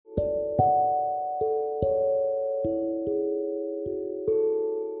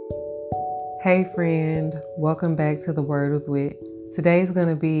Hey friend, welcome back to the Word with Wit. Today's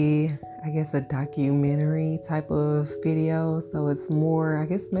gonna be, a documentary type of video. So it's more,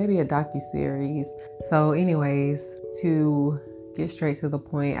 maybe a docu-series. So anyways, to get straight to the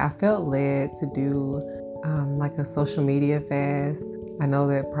point, I felt led to do like a social media fast. I know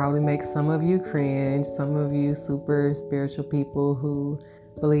that probably makes some of you cringe, some of you super spiritual people who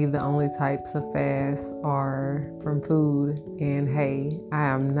believe the only types of fasts are from food. And hey, I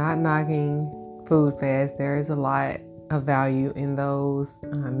am not knocking food fasts. There is a lot of value in those.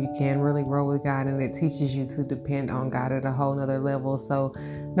 You can really grow with God, and it teaches you to depend on God at a whole nother level. So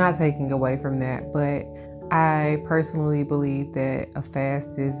not taking away from that, but I personally believe that a fast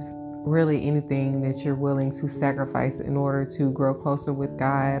is really anything that you're willing to sacrifice in order to grow closer with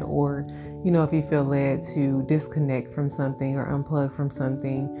God, or if you feel led to disconnect from something or unplug from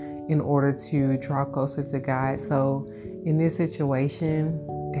something in order to draw closer to God. So in this situation,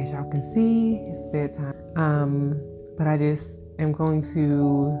 as y'all can see, it's bedtime. But I just am going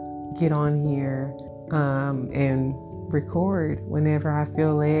to get on here and record whenever I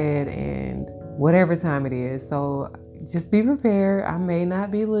feel led and whatever time it is. So just be prepared. I may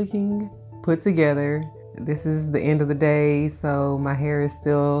not be looking put together. This is the end of the day, so my hair is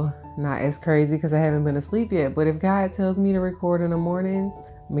still not as crazy because I haven't been asleep yet. But if God tells me to record in the mornings,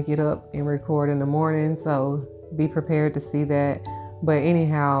 I'm gonna get up and record in the morning. So be prepared to see that. But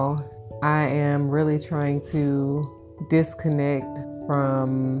anyhow, I am really trying to disconnect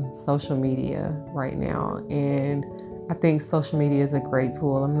from social media right now. And I think social media is a great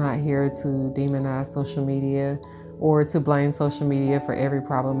tool. I'm not here to demonize social media or to blame social media for every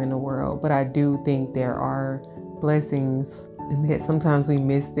problem in the world. But I do think there are blessings, and that sometimes we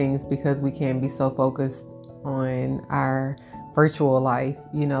miss things because we can be so focused on our virtual life,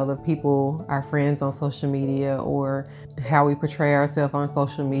 the people, our friends on social media, or how we portray ourselves on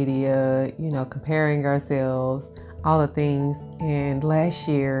social media, comparing ourselves, all the things. And last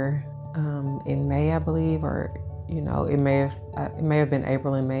year, in May, I believe, or it may have been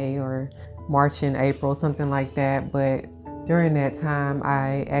April and May, or March and April, something like that. But during that time,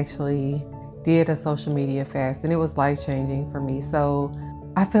 I actually did a social media fast, and it was life-changing for me. So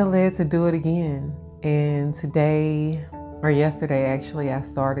I felt led to do it again. And today, or yesterday actually, I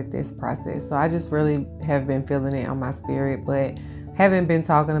started this process. So I just really have been feeling it on my spirit, but haven't been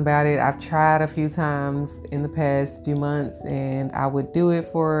talking about it. I've tried a few times in the past few months, and I would do it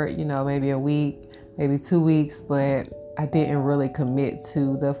for, maybe a week, maybe 2 weeks, but I didn't really commit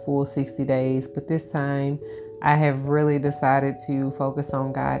to the full 60 days. But this time I have really decided to focus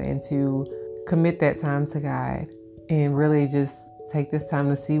on God and to commit that time to God and really just take this time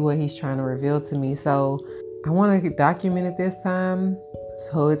to see what He's trying to reveal to me. So I want to document it this time.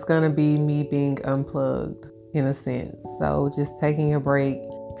 So it's going to be me being unplugged in a sense. So just taking a break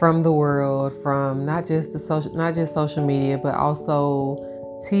from the world, from not just social media, but also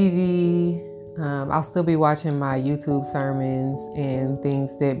TV. I'll still be watching my YouTube sermons and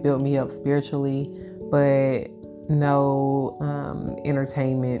things that build me up spiritually, but no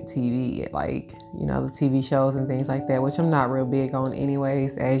entertainment TV, like, the TV shows and things like that, which I'm not real big on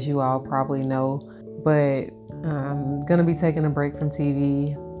anyways, as you all probably know. But I'm going to be taking a break from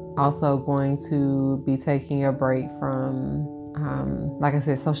TV. Also going to be taking a break from, like I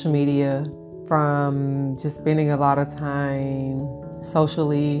said, social media, from just spending a lot of time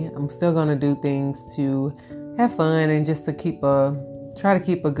socially. I'm still going to do things to have fun and just to try to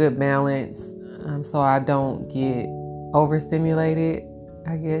keep a good balance, so I don't get overstimulated,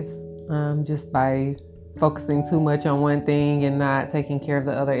 I guess, just by focusing too much on one thing and not taking care of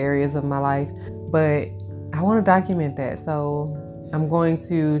the other areas of my life. But I want to document that. So I'm going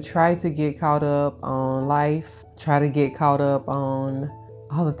to try to get caught up on life, try to get caught up on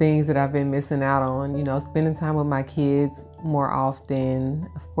all the things that I've been missing out on, spending time with my kids more often.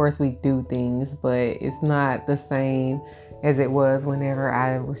 Of course, we do things, but it's not the same as it was whenever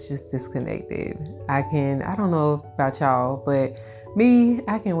I was just disconnected. I don't know about y'all, but me,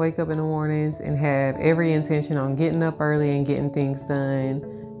 I can wake up in the mornings and have every intention on getting up early and getting things done,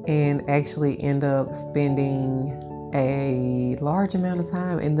 and actually end up spending a large amount of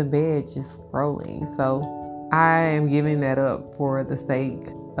time in the bed just scrolling. So I am giving that up for the sake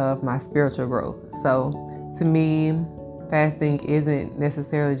of my spiritual growth. So to me, fasting isn't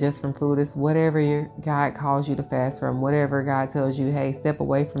necessarily just from food. It's whatever God calls you to fast from, whatever God tells you, hey, step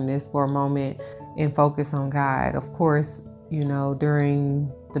away from this for a moment and focus on God. Of course,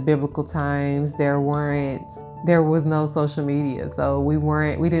 during the biblical times, there was no social media. So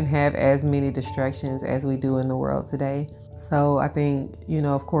we didn't have as many distractions as we do in the world today. So I think,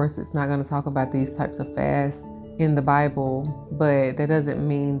 of course, it's not going to talk about these types of fasts in the Bible, but that doesn't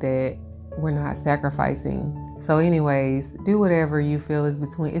mean that we're not sacrificing. So anyways, do whatever you feel is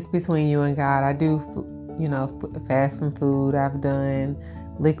between you and God. I do, fast from food. I've done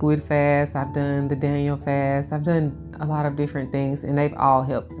liquid fast. I've done the Daniel fast. I've done a lot of different things, and they've all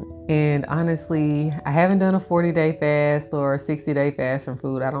helped me. And honestly, I haven't done a 40-day fast or a 60-day fast from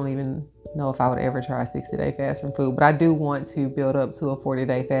food. I don't even know if I would ever try a 60-day fast from food, but I do want to build up to a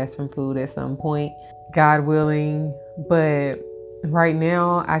 40-day fast from food at some point, God willing. But right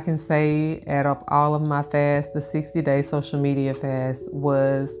now, I can say out of all of my fasts, the 60-day social media fast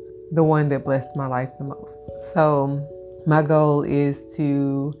was the one that blessed my life the most. So my goal is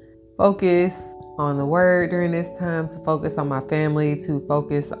to focus on the word during this time, to focus on my family, to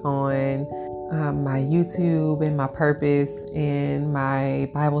focus on my YouTube and my purpose and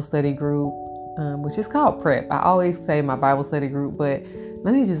my Bible study group, which is called Prep. I always say my Bible study group, but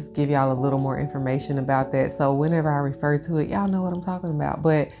let me just give y'all a little more information about that. So whenever I refer to it, y'all know what I'm talking about.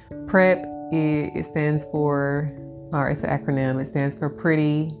 But Prep, it stands for, or it's an acronym. It stands for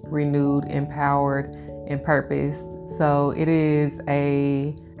Pretty, Renewed, Empowered, and Purposed. So it is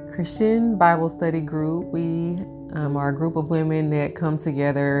a Christian Bible study group. We are a group of women that come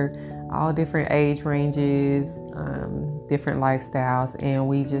together, all different age ranges, different lifestyles, and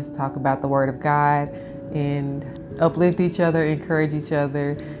we just talk about the Word of God and uplift each other, encourage each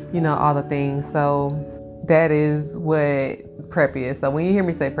other, all the things. So that is what Prep is. So when you hear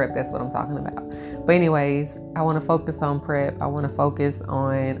me say Prep, that's what I'm talking about. But anyways, I want to focus on Prep. I want to focus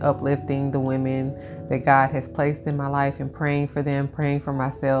on uplifting the women that God has placed in my life and praying for them, praying for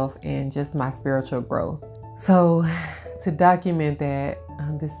myself, and just my spiritual growth. So to document that,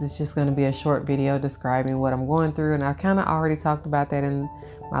 this is just going to be a short video describing what I'm going through. And I kind of already talked about that in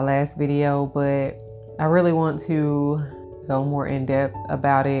my last video, but I really want to go more in depth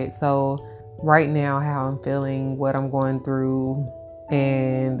about it. So right now, how I'm feeling, what I'm going through,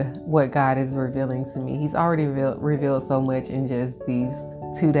 and what God is revealing to me. He's already revealed so much in just these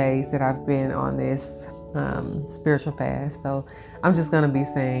 2 days that I've been on this spiritual fast. So I'm just going to be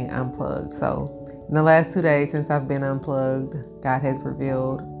saying unplugged. So in the last 2 days since I've been unplugged, God has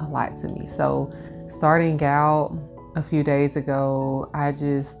revealed a lot to me. So starting out a few days ago,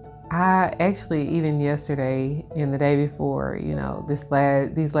 I actually, even yesterday and the day before,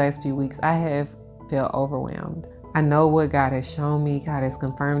 these last few weeks, I have felt overwhelmed. I know what God has shown me. God has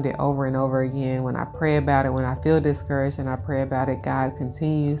confirmed it over and over again. When I pray about it, when I feel discouraged and I pray about it, God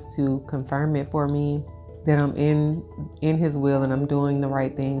continues to confirm it for me, that I'm in His will and I'm doing the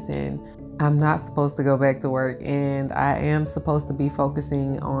right things, and I'm not supposed to go back to work, and I am supposed to be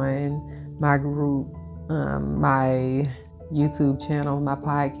focusing on my group, my YouTube channel, my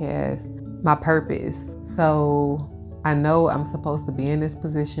podcast, my purpose. So I know I'm supposed to be in this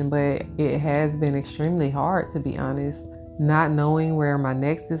position, but it has been extremely hard, to be honest. Not knowing where my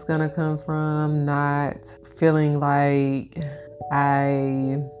next is going to come from, not feeling like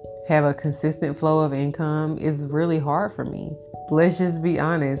I have a consistent flow of income is really hard for me. Let's just be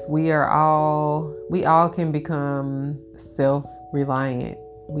honest. We all can become self-reliant.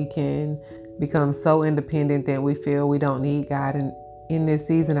 We can become so independent that we feel we don't need God. And in this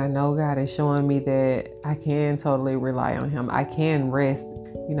season, I know God is showing me that I can totally rely on Him. I can rest.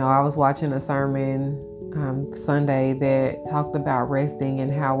 I was watching a sermon Sunday that talked about resting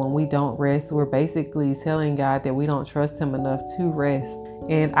and how when we don't rest, we're basically telling God that we don't trust Him enough to rest.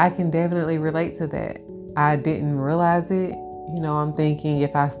 And I can definitely relate to that. I didn't realize it. I'm thinking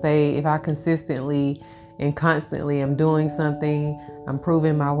if I consistently and constantly am doing something, I'm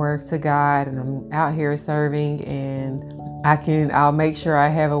proving my worth to God, and I'm out here serving, and I'll make sure I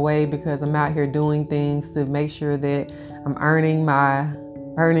have a way, because I'm out here doing things to make sure that I'm earning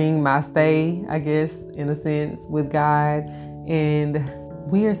my stay, I guess, in a sense, with God. And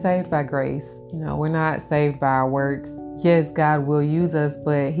we are saved by grace. We're not saved by our works. Yes, God will use us,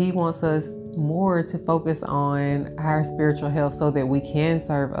 but He wants us more to focus on our spiritual health so that we can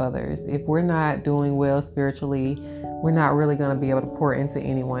serve others. If we're not doing well spiritually, we're not really going to be able to pour into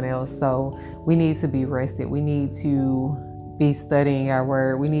anyone else. So we need to be rested. We need to be studying our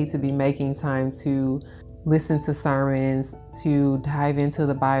word. We need to be making time to listen to sermons, to dive into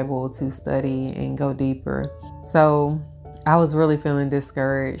the Bible, to study and go deeper. So I was really feeling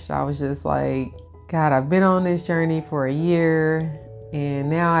discouraged. I was just like, God, I've been on this journey for a year, and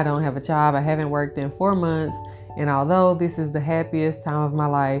now I don't have a job. I haven't worked in 4 months. And although this is the happiest time of my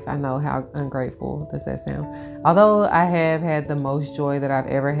life, I know how ungrateful does that sound. Although I have had the most joy that I've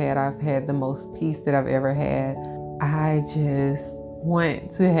ever had, I've had the most peace that I've ever had, I just want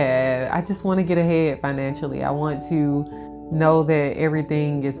to get ahead financially. I want to know that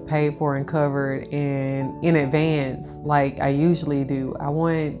everything is paid for and covered and in advance like I usually do. I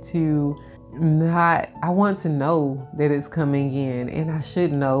want to know that it's coming in, and I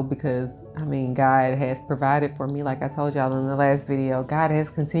should know because God has provided for me. Like I told y'all in the last video, God has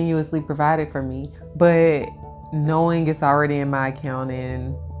continuously provided for me, but knowing it's already in my account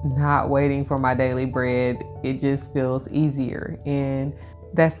and not waiting for my daily bread, it just feels easier. And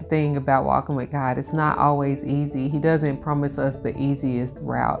that's the thing about walking with God. It's not always easy. He doesn't promise us the easiest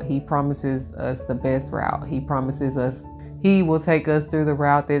route. He promises us the best route. He promises us He will take us through the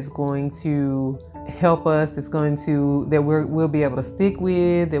route that's going to help us, that we'll be able to stick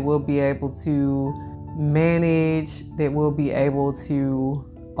with, that we'll be able to manage, that we'll be able to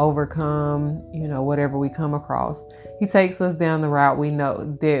overcome, whatever we come across. He takes us down the route we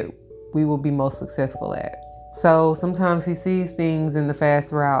know that we will be most successful at. So sometimes he sees things in the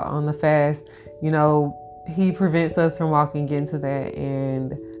fast route, on the fast, he prevents us from walking into that.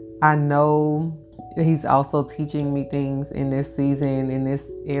 And I know he's also teaching me things in this season, in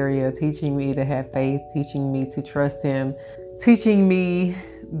this area, teaching me to have faith, teaching me to trust him, teaching me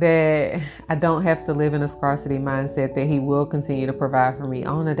that I don't have to live in a scarcity mindset, that he will continue to provide for me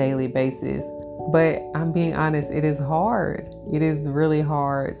on a daily basis. But I'm being honest, it is hard. It is really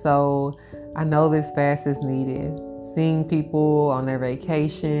hard. So I know this fast is needed. Seeing people on their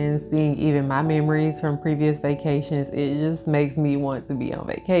vacations, seeing even my memories from previous vacations, it just makes me want to be on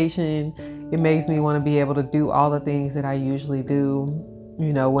vacation. It makes me want to be able to do all the things that I usually do,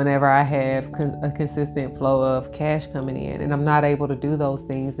 whenever I have a consistent flow of cash coming in, and I'm not able to do those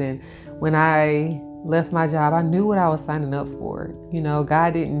things. And when I left my job, I knew what I was signing up for.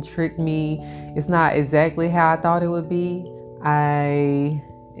 God didn't trick me. It's not exactly how I thought it would be. I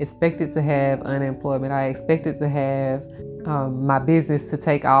expected to have unemployment. I expected to have my business to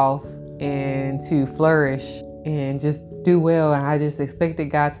take off and to flourish and just do well. And I just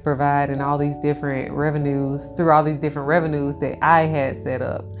expected God to provide in all these different revenues, through all these different revenues that I had set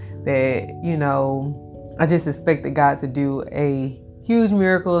up, that, I just expected God to do a huge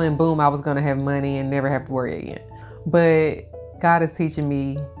miracle and boom, I was going to have money and never have to worry again. But God is teaching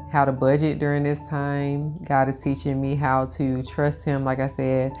me how to budget during this time. God is teaching me how to trust him. Like I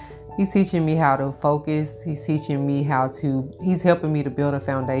said, he's teaching me how to focus. He's teaching me he's helping me to build a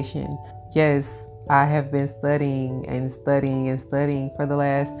foundation. Yes, I have been studying for the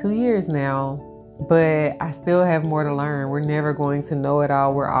last 2 years now, but I still have more to learn. We're never going to know it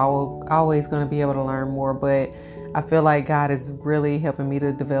all. We're always going to be able to learn more, but I feel like God is really helping me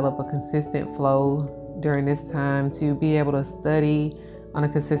to develop a consistent flow during this time, to be able to study on a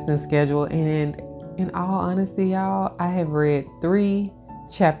consistent schedule. And in all honesty, y'all, I have read 3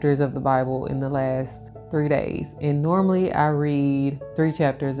 chapters of the Bible in the last 3 days. And normally I read 3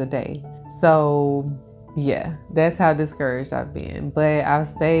 chapters a day. So yeah, that's how discouraged I've been. But I've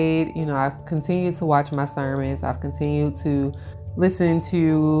stayed, I've continued to watch my sermons. I've continued to listen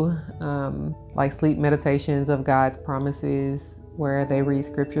to like sleep meditations of God's promises, where they read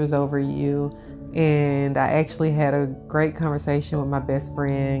scriptures over you. And I actually had a great conversation with my best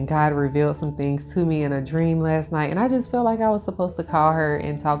friend. God revealed some things to me in a dream last night, and I just felt like I was supposed to call her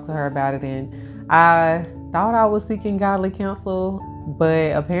and talk to her about it. And I thought I was seeking godly counsel,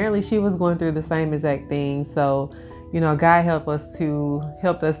 but apparently she was going through the same exact thing. So, God helped us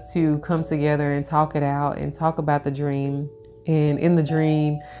to come together and talk it out and talk about the dream. And in the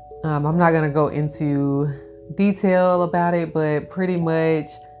dream, I'm not going to go into detail about it, but pretty much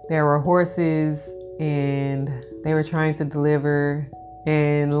there were horses and they were trying to deliver.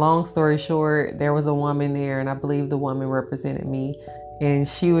 And long story short, there was a woman there, and I believe the woman represented me. And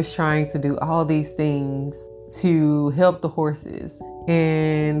she was trying to do all these things to help the horses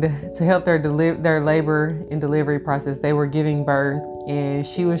and to help their labor and delivery process. They were giving birth, and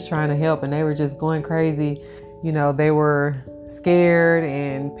she was trying to help, and they were just going crazy. They were scared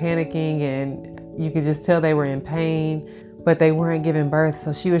and panicking, and you could just tell they were in pain, but they weren't giving birth.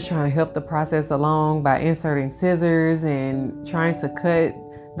 So she was trying to help the process along by inserting scissors and trying to cut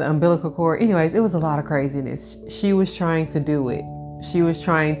the umbilical cord. Anyways, it was a lot of craziness. She was trying to do it. She was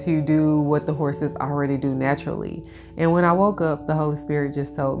trying to do what the horses already do naturally. And when I woke up, the Holy Spirit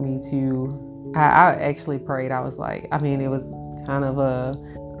just told me I actually prayed. I was like, it was kind of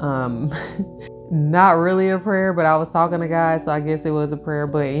not really a prayer, but I was talking to God, so I guess it was a prayer.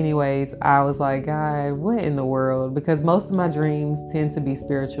 But anyways, I was like, God, what in the world? Because most of my dreams tend to be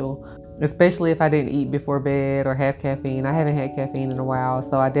spiritual, especially if I didn't eat before bed or have caffeine. I haven't had caffeine in a while,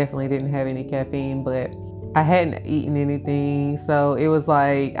 so I definitely didn't have any caffeine, but I hadn't eaten anything. So it was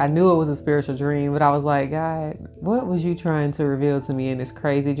like, I knew it was a spiritual dream, but I was like, God, what was you trying to reveal to me in this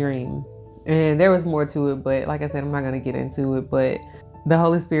crazy dream? And there was more to it, but like I said, I'm not going to get into it. But the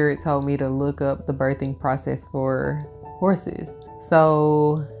Holy Spirit told me to look up the birthing process for horses.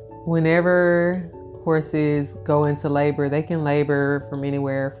 So whenever horses go into labor, they can labor from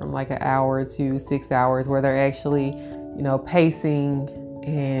anywhere from like an hour to 6 hours, where they're actually, pacing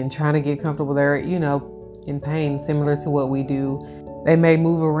and trying to get comfortable. They're, in pain, similar to what we do. They may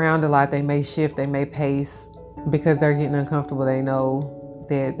move around a lot. They may shift. They may pace because they're getting uncomfortable. They know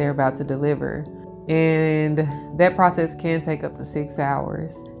that they're about to deliver. And that process can take up to 6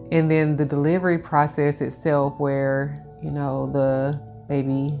 hours. And then the delivery process itself, where, the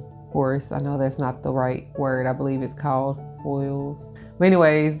baby horse, I know that's not the right word. I believe it's called foals. But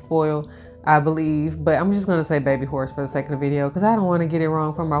anyways, foal, I believe, but I'm just going to say baby horse for the sake of the video, because I don't want to get it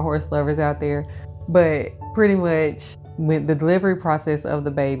wrong for my horse lovers out there. But pretty much with the delivery process of the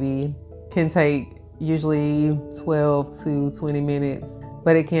baby can take usually 12 to 20 minutes,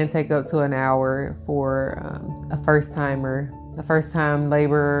 but it can take up to an hour for a first-time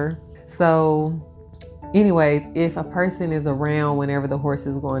laborer. So anyways, if a person is around whenever the horse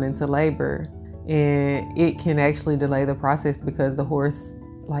is going into labor, and it can actually delay the process because the horses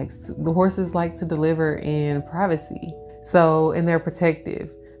like to deliver in privacy. So, and they're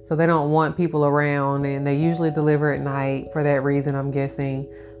protective. So they don't want people around, and they usually deliver at night for that reason, I'm guessing.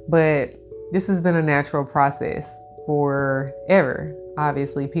 But this has been a natural process forever.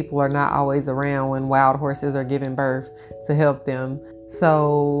 Obviously, people are not always around when wild horses are giving birth to help them.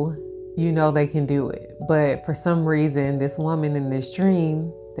 So, they can do it. But for some reason, this woman in this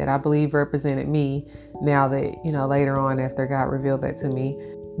dream that I believe represented me, now that, later on after God revealed that to me,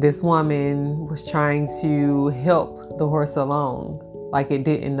 this woman was trying to help the horse along, like it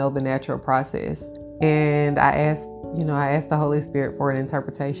didn't know the natural process. And I asked the Holy Spirit for an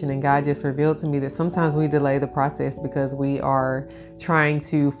interpretation, and God just revealed to me that sometimes we delay the process because we are trying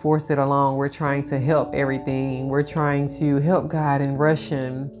to force it along. We're trying to help everything. We're trying to help God and rush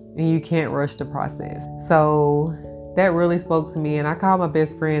Him, and you can't rush the process. So that really spoke to me, and I called my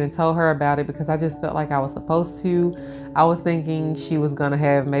best friend and told her about it because I just felt like I was supposed to. I was thinking she was going to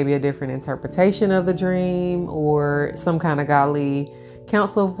have maybe a different interpretation of the dream or some kind of godly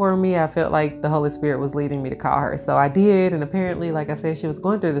counsel for me. I felt like the Holy Spirit was leading me to call her. So I did. And apparently, like I said, she was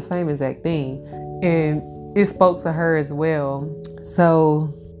going through the same exact thing, and it spoke to her as well.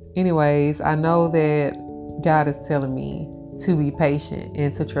 So anyways, I know that God is telling me to be patient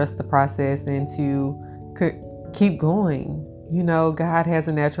and to trust the process and to keep going. God has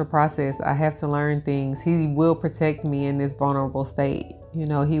a natural process. I have to learn things. He will protect me in this vulnerable state.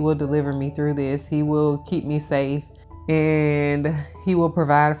 He will deliver me through this. He will keep me safe, and He will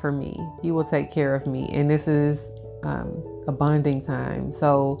provide for me. He will take care of me. And this is a bonding time.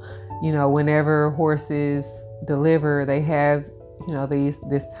 So, whenever horses deliver, they have,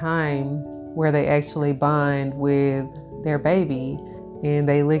 this time where they actually bond with their baby, and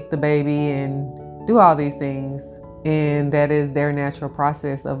they lick the baby and do all these things. And that is their natural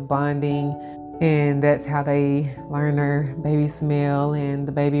process of bonding. And that's how they learn their baby smell, and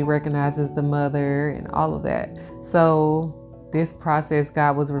the baby recognizes the mother and all of that. So this process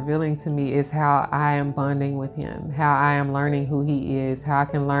God was revealing to me is how I am bonding with Him, how I am learning who He is, how I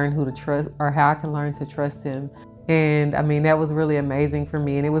can learn who to trust, or how I can learn to trust Him. And I mean, that was really amazing for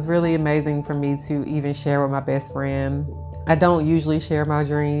me. And it was really amazing for me to even share with my best friend. I don't usually share my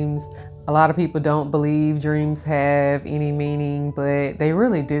dreams. A lot of people don't believe dreams have any meaning, but they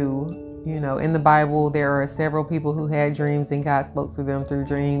really do. In the Bible, there are several people who had dreams and God spoke to them through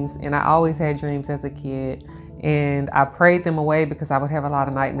dreams. And I always had dreams as a kid, and I prayed them away because I would have a lot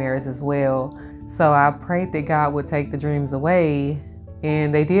of nightmares as well. So I prayed that God would take the dreams away,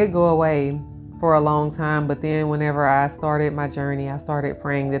 and they did go away for a long time. But then whenever I started my journey, I started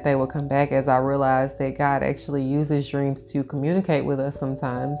praying that they would come back, as I realized that God actually uses dreams to communicate with us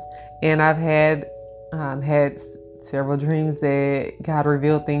sometimes. And I've had several dreams that God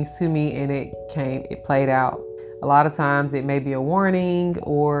revealed things to me, and it played out. A lot of times it may be a warning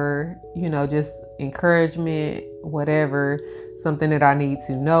or, just encouragement, whatever, something that I need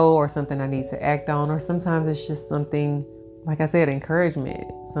to know or something I need to act on. Or sometimes it's just something, like I said, encouragement,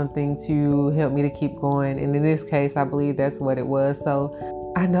 something to help me to keep going. And in this case, I believe that's what it was.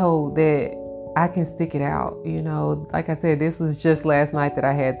 So I know that I can stick it out. Like I said, this was just last night that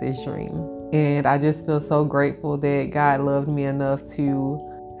I had this dream. And I just feel so grateful that God loved me enough to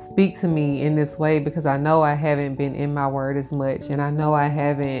speak to me in this way, because I know I haven't been in my word as much. And I know I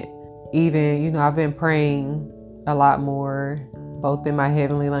haven't even, I've been praying a lot more, both in my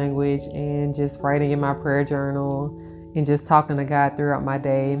heavenly language and just writing in my prayer journal and just talking to God throughout my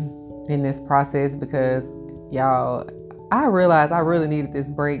day in this process, because y'all, I realized I really needed this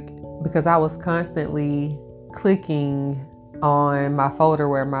break because I was constantly clicking on my folder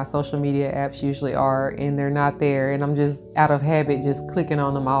where my social media apps usually are, and they're not there. And I'm just out of habit just clicking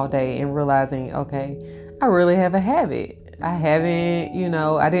on them all day and realizing, okay, I really have a habit. I haven't,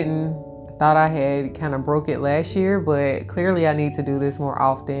 I thought I had kind of broke it last year, but clearly I need to do this more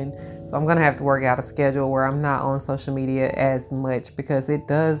often. So I'm going to have to work out a schedule where I'm not on social media as much, because it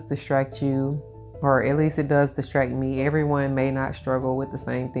does distract you, or at least it does distract me. Everyone may not struggle with the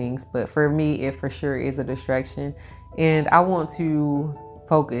same things, but for me, it for sure is a distraction. And I want to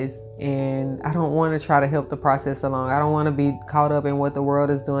focus, and I don't want to try to help the process along. I don't want to be caught up in what the world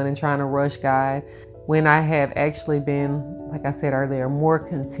is doing and trying to rush God, when I have actually been, like I said earlier, more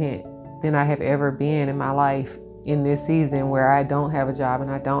content than I have ever been in my life in this season, where I don't have a job and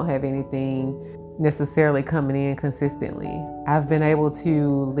I don't have anything necessarily coming in consistently. I've been able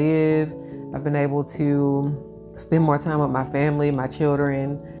to live. I've been able to spend more time with my family, my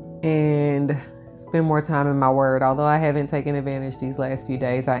children, and spend more time in my word. Although I haven't taken advantage these last few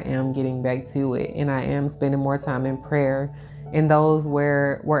days, I am getting back to it, and I am spending more time in prayer. And those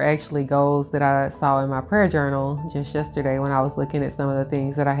were actually goals that I saw in my prayer journal just yesterday, when I was looking at some of the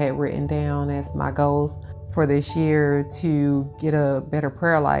things that I had written down as my goals for this year to get a better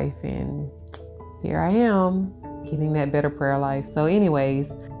prayer life. And here I am getting that better prayer life. So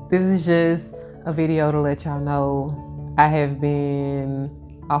anyways, this is just a video to let y'all know I have been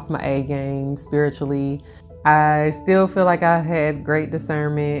off my A game spiritually. I still feel like I've had great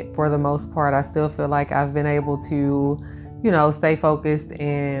discernment for the most part. I still feel like I've been able to, stay focused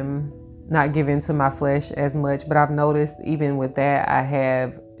and not give into my flesh as much. But I've noticed even with that, I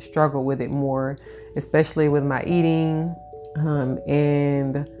have struggled with it more, especially with my eating.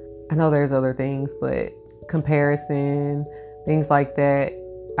 And I know there's other things, but comparison, things like that,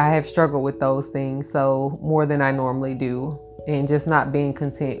 I have struggled with those things. So more than I normally do, and just not being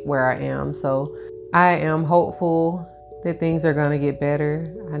content where I am. So I am hopeful that things are going to get better.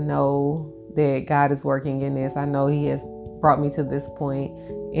 I know that God is working in this. I know He has brought me to this point,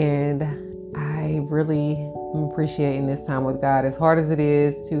 and I really am appreciating this time with God. As hard as it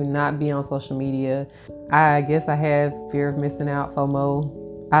is to not be on social media, I guess I have fear of missing out,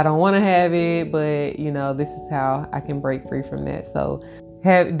 FOMO. I don't want to have it, but this is how I can break free from that. So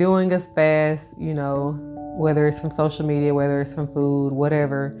doing a fast, whether it's from social media, whether it's from food,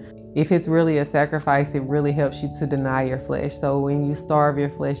 whatever, if it's really a sacrifice, it really helps you to deny your flesh. So when you starve your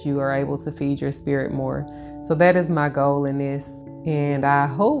flesh, you are able to feed your spirit more. So that is my goal in this. And I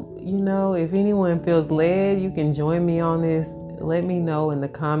hope, if anyone feels led, you can join me on this. Let me know in the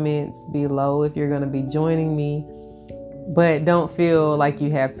comments below if you're going to be joining me. But don't feel like you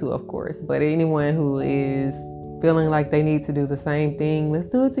have to, of course. But anyone who is feeling like they need to do the same thing, let's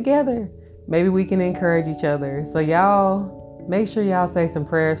do it together. Maybe we can encourage each other. So y'all, make sure y'all say some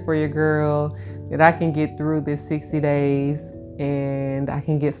prayers for your girl, that I can get through this 60 days and I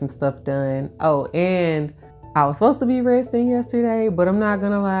can get some stuff done. Oh, and I was supposed to be resting yesterday, but I'm not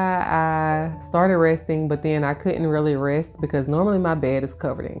gonna lie, I started resting, but then I couldn't really rest because normally my bed is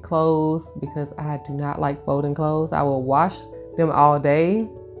covered in clothes, because I do not like folding clothes. I will wash them all day,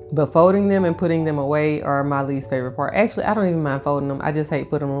 but folding them and putting them away are my least favorite part. Actually, I don't even mind folding them. I just hate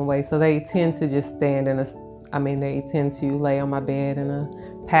putting them away. So they tend to just stand they tend to lay on my bed in a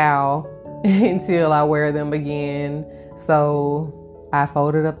pile until I wear them again. So I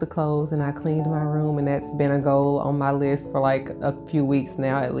folded up the clothes and I cleaned my room, and that's been a goal on my list for like a few weeks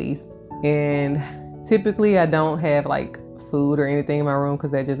now at least. And typically I don't have like food or anything in my room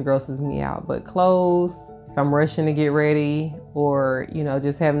because that just grosses me out. But clothes, if I'm rushing to get ready, or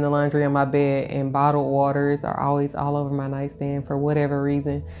just having the laundry on my bed, and bottled waters are always all over my nightstand for whatever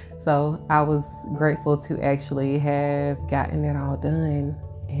reason. So I was grateful to actually have gotten it all done.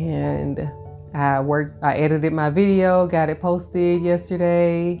 And I edited my video, got it posted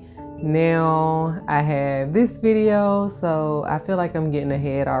yesterday. Now I have this video, so I feel like I'm getting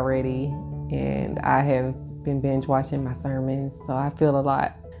ahead already. And I have been binge watching my sermons, so I feel a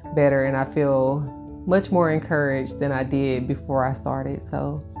lot better, and I feel much more encouraged than I did before I started.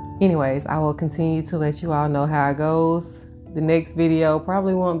 So anyways, I will continue to let you all know how it goes. The next video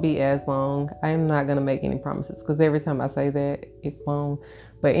probably won't be as long. I'm not gonna make any promises because every time I say that, it's long.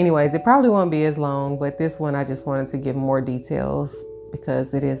 But anyways, it probably won't be as long, but this one I just wanted to give more details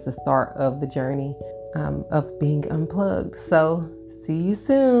because it is the start of the journey of being unplugged. So see you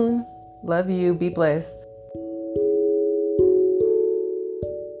soon. Love you. Be blessed.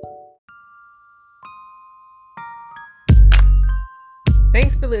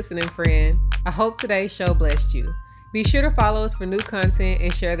 Thanks for listening, friend. I hope today's show blessed you. Be sure to follow us for new content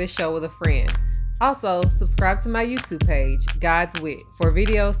and share this show with a friend. Also, subscribe to my YouTube page, God's Wit, for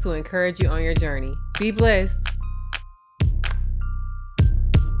videos to encourage you on your journey. Be blessed.